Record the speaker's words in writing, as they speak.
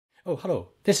Oh, hello.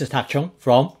 This is Tak Chung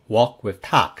from Walk with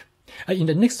Tak. In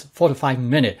the next 4 to 5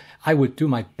 minutes, I will do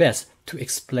my best to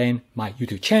explain my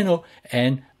YouTube channel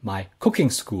and my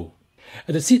cooking school.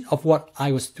 The seed of what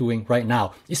I was doing right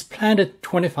now is planted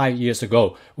 25 years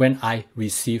ago when I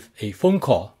received a phone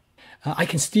call. I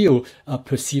can still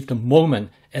perceive the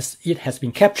moment as it has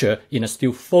been captured in a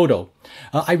still photo.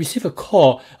 I received a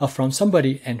call from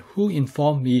somebody and who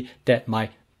informed me that my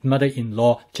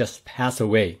mother-in-law just passed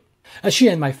away. She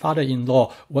and my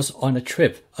father-in-law was on a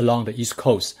trip along the East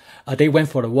Coast. They went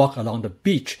for a walk along the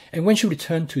beach, and when she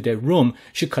returned to their room,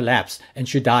 she collapsed and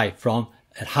she died from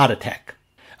a heart attack.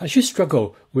 She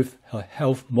struggled with her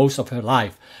health most of her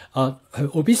life. Her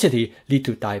obesity led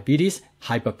to diabetes,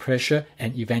 high blood pressure,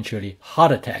 and eventually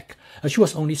heart attack. She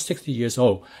was only 60 years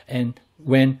old, and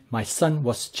when my son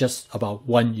was just about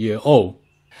 1 year old.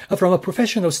 From a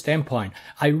professional standpoint,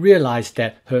 I realized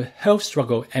that her health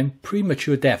struggle and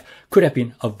premature death could have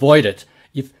been avoided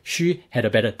if she had a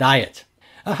better diet.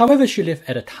 However, she lived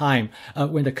at a time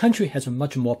when the country has a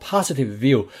much more positive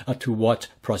view toward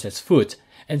processed food,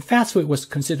 and fast food was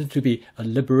considered to be a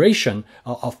liberation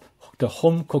of the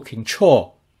home cooking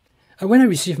chore. When I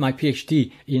received my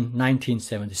PhD in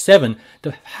 1977,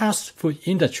 the fast food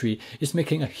industry is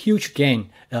making a huge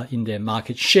gain in their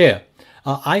market share.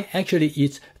 I actually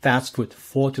eat fast food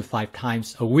 4 to 5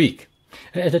 times a week.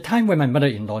 At the time when my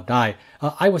mother-in-law died,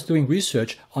 I was doing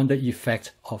research on the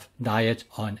effect of diet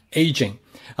on aging.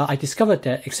 I discovered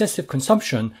that excessive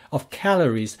consumption of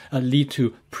calories lead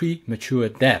to premature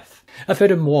death.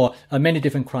 Furthermore, many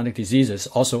different chronic diseases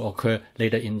also occur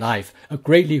later in life,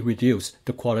 greatly reduce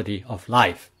the quality of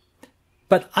life.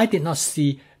 But I did not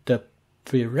see the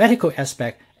theoretical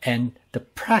aspect and the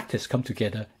practice come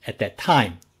together at that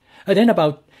time. Then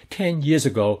about 10 years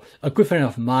ago, a good friend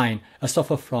of mine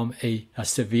suffered from a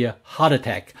severe heart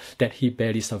attack that he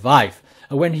barely survived.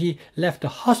 When he left the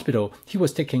hospital, he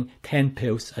was taking 10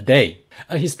 pills a day.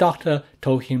 His doctor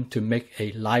told him to make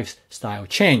a lifestyle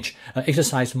change,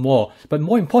 exercise more, but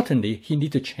more importantly, he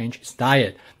needed to change his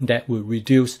diet that would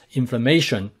reduce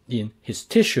inflammation in his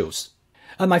tissues.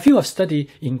 My field of study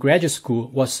in graduate school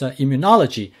was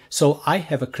immunology, so I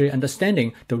have a clear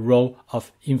understanding the role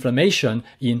of inflammation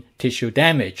in tissue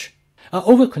damage.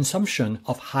 Overconsumption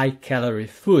of high-calorie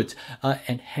food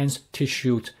enhance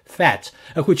tissue fat,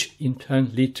 which in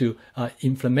turn lead to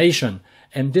inflammation,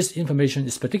 and this inflammation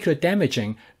is particularly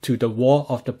damaging to the wall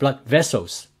of the blood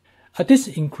vessels. This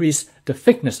increased the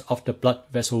thickness of the blood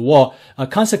vessel wall,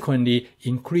 consequently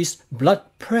increased blood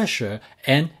pressure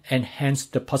and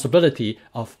enhanced the possibility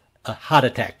of a heart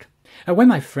attack. When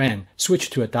my friend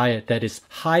switched to a diet that is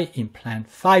high in plant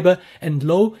fiber and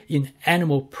low in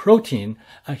animal protein,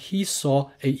 he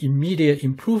saw an immediate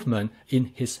improvement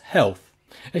in his health.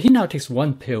 He now takes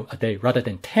 1 pill a day rather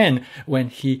than 10 when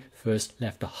he first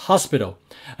left the hospital.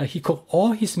 He cooked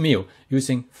all his meals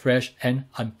using fresh and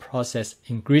unprocessed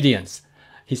ingredients.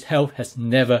 His health has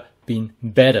never been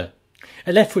better.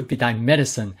 Let food be thy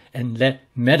medicine, and let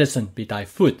medicine be thy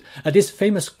food. This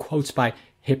famous quote by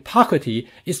Hippocrates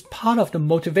is part of the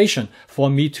motivation for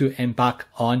me to embark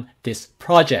on this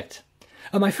project.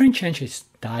 My friend changed his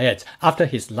diet after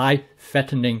his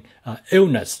life-threatening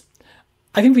illness.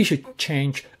 I think we should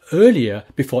change earlier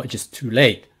before it is too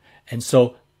late. And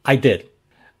so I did.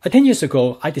 10 years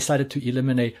ago, I decided to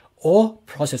eliminate all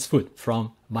processed food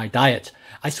from my diet.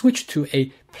 I switched to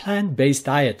a plant-based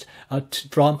diet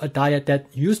from a diet that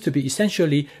used to be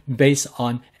essentially based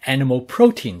on animal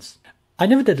proteins. I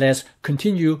nevertheless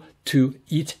continue to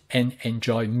eat and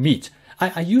enjoy meat.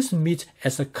 I use meat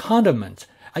as a condiment.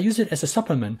 I use it as a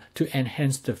supplement to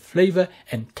enhance the flavor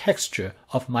and texture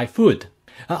of my food.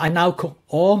 I now cook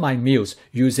all my meals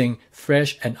using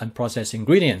fresh and unprocessed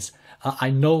ingredients. I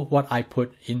know what I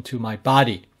put into my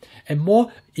body. And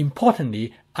more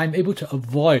importantly, I'm able to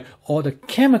avoid all the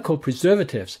chemical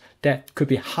preservatives that could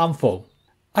be harmful.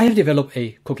 I have developed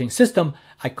a cooking system.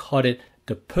 I call it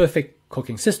the perfect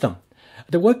cooking system.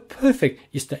 The word perfect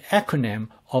is the acronym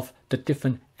of the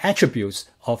different attributes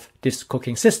of this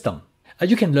cooking system.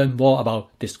 You can learn more about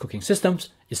this cooking system,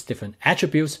 its different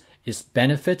attributes, its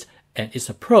benefits, and its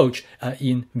approach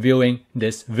in viewing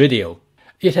this video.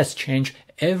 It has changed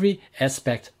every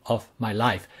aspect of my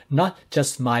life, not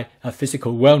just my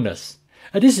physical wellness.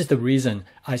 This is the reason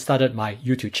I started my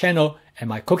YouTube channel and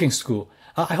my cooking school.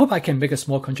 I hope I can make a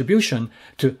small contribution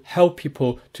to help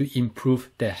people to improve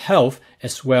their health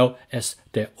as well as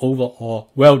their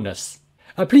overall wellness.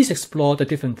 Please explore the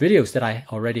different videos that I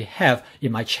already have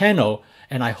in my channel,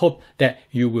 and I hope that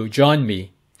you will join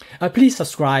me. Please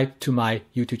subscribe to my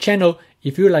YouTube channel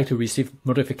if you would like to receive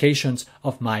notifications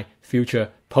of my future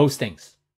postings.